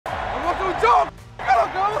show! ¿Qué es lo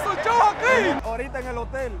que vamos a hacer show aquí? Ahorita en el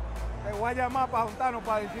hotel te voy a llamar para juntarnos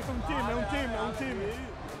para decirte un chisme.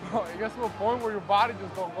 No, it gets to a point where your body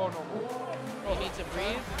just don't go no more. You need to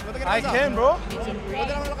breathe? I can, bro. You need to breathe?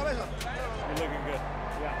 You're looking good.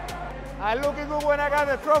 Yeah. I'm looking good when I got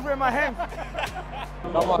the trophy in my hand.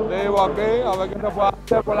 Estamos activos aquí, a ver qué se puede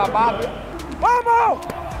hacer por la parte. ¡Vamos!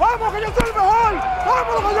 ¡Vamos, que yo soy el mejor!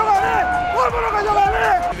 ¡Vámonos, que yo gané! ¡Vámonos, que yo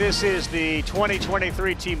gané! This is the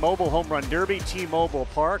 2023 T-Mobile Home Run Derby, T-Mobile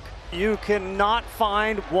Park. You cannot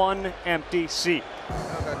find one empty seat.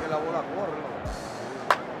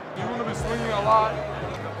 You're going to be swinging a lot. The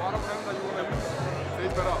bottom end that you're going to use,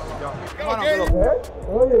 tape it up.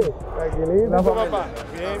 Oye, tranquilito, papá.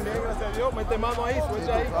 Bien, gracias a Dios. Mete mano ahí,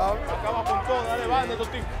 suelta ahí. Acaba con todo, dale banda,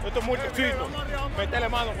 esto es muchachito. Métele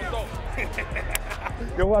mano con todo.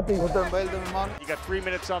 Yo voy a ti, usted en verde, mi hermano. You got 3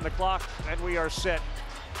 minutes on the clock, and we are set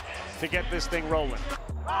to get this thing rolling.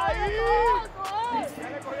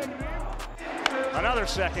 Another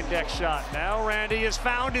second deck shot. Now Randy has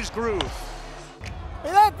found his groove.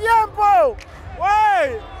 ¡Mira tiempo!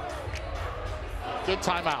 ¡Wey! Good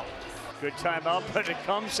timeout. Good timeout, but it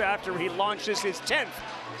comes after he launches his 10th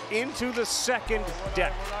into the second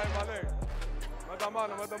deck.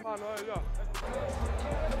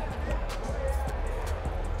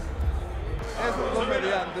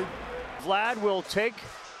 Vlad will take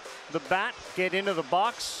the bat, get into the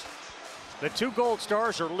box. The two gold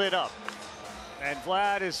stars are lit up. And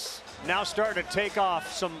Vlad is now starting to take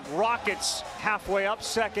off some rockets halfway up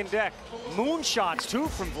second deck. Moonshots too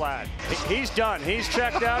from Vlad. He's done, he's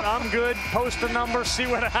checked out, I'm good. Post the number, see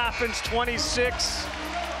what happens, 26.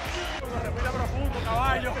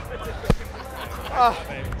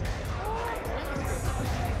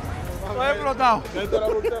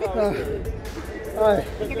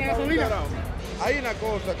 Hay una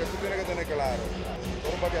cosa que tú tienes que tener claro.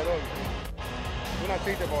 Por un bateador, una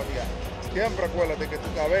cita para batear. Siempre acuérdate que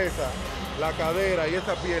tu cabeza, la cadera y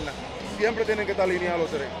esa pierna siempre tienen que estar alineados los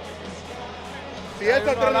tres. Si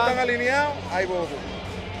estas tres no están alineados, hay bobo.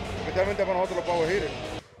 Especialmente para nosotros los power hitters.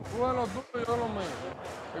 Bueno, tú y yo lo mismo.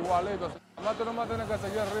 Igualito. Además, tú nomás tienes que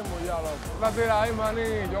seguir el ritmo ya, loco. La tira ahí,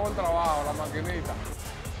 maní, yo hago el trabajo, la maquinita.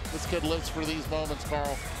 This kid lives for these moments,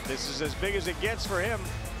 Carl. This is as big as it gets for him.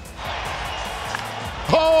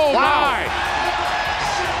 Oh, my!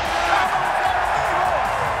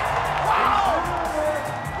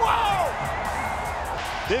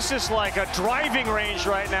 This is like a driving range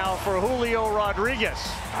right now for Julio Rodríguez.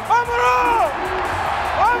 ¡Vámonos!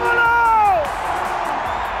 ¡Vámonos!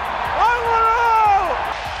 ¡Vámonos!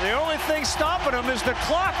 The only thing stopping him is the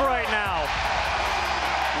clock right now.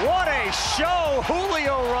 What a show,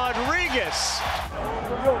 Julio Rodríguez.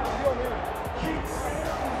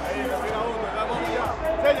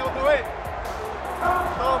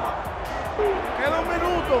 Queda un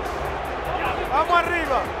minuto. Vamos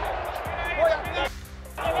arriba.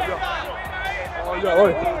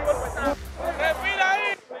 Respira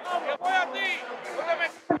ahí, que voy a ti, no te me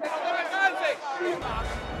canses.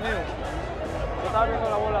 Yo estaba viendo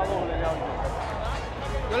la bola doble ya.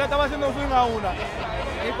 Yo le estaba haciendo swing a una.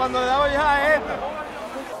 Y cuando le daba ya a esta.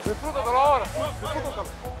 Disfrútatelo ahora.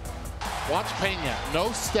 Watch Peña.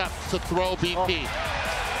 No step to throw BP.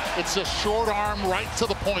 It's a short arm right to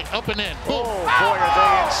the point, up and in. Boom. Oh, boy, are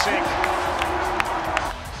they in sync.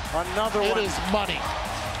 Another one. It is money.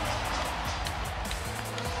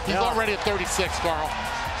 He's already at 36, Carl.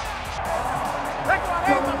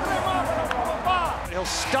 He'll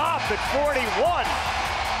stop at 41.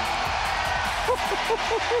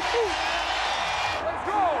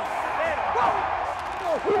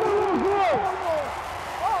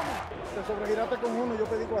 Te sobregiraste con uno, yo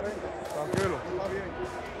pedí 40. Tranquilo. Está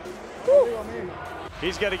bien.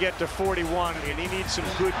 He's got to get to 41, and he needs some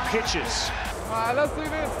good pitches. All right, let's see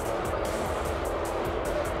this.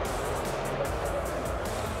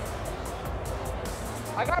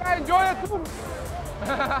 I gotta enjoy it too.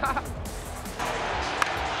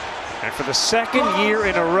 And for the second year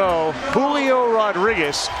in a row, Julio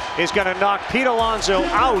Rodríguez is going to knock Pete Alonso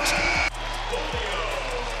out.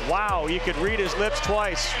 Wow, you could read his lips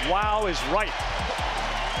twice. Wow is right.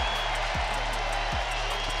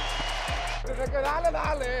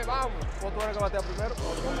 Dale, vamos. Tú eres que batea primero.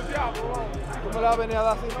 Tú me la vas a venir a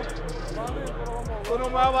dar así, ¿no? Tú no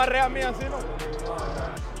me vas a barrer a mí así, ¿no?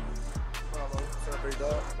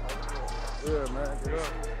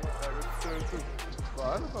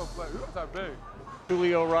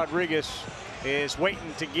 Julio Rodríguez is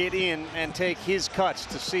waiting to get in and take his cuts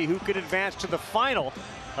to see who could advance to the final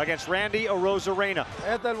against Randy Arozarena.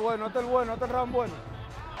 Este es el bueno, este es el bueno, este es el round bueno.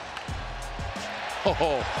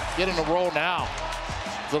 Oh, getting a roll now.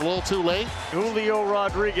 Is it a little too late? Julio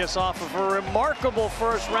Rodríguez off of a remarkable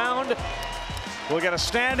first round will get a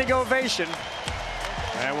standing ovation,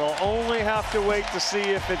 and we'll only have to wait to see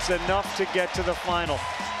if it's enough to get to the final.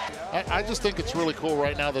 I just think it's really cool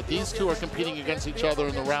right now that these two are competing against each other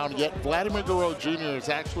in the round, yet Vladimir Guerrero Jr. is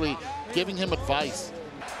actually giving him advice.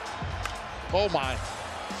 Oh my.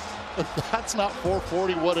 If that's not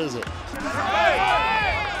 440, what is it?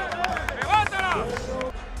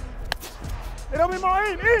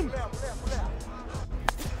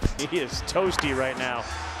 He is toasty right now.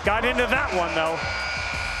 Got into that one though.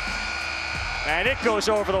 And it goes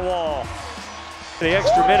over the wall. The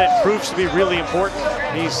extra minute proves to be really important.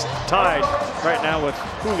 He's tied right now with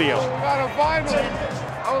Julio. Got a final.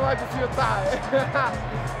 I would like to see a tie.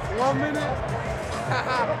 1 minute.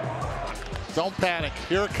 Don't panic.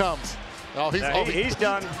 Here it comes. Oh, he's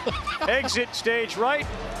done. Exit stage right.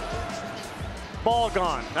 Ball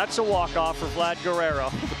gone. That's a walk-off for Vlad Guerrero.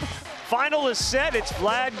 Final is set. It's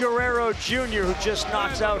Vlad Guerrero Jr. who just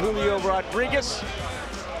knocks out Julio Rodríguez.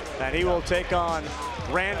 And he will take on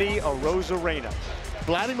Randy Arozarena.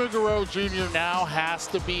 Vladimir Guerrero Jr. now has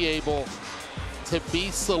to be able to be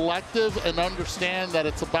selective and understand that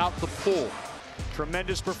it's about the pull.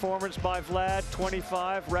 Tremendous performance by Vlad,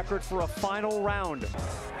 25, record for a final round.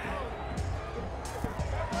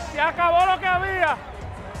 Se acabó lo que había.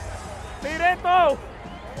 Tiré todo.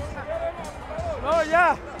 No,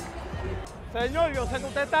 ya. Señor, yo sé que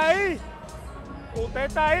usted está ahí. Usted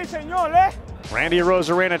está ahí, señor, ¿eh? Randy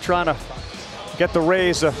Arozarena trying to get the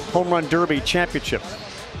Rays a home run derby championship.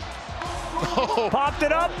 Oh. Popped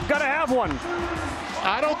it up, gotta have one.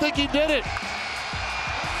 I don't think he did it.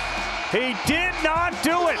 He did not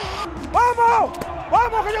do it. ¡Vamos!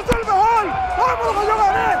 ¡Vamos que yo soy el mejor! ¡Vamos que yo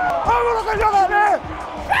gané! ¡Vamos que yo gané!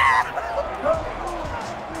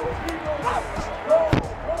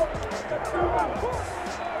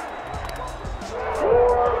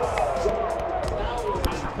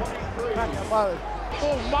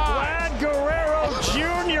 Vlad Guerrero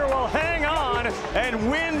Jr. will hang on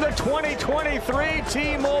and win the 2023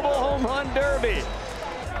 T-Mobile Home Run Derby.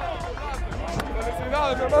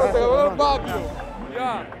 Felicidades, hermano, te ganó el patio.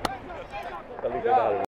 Ya.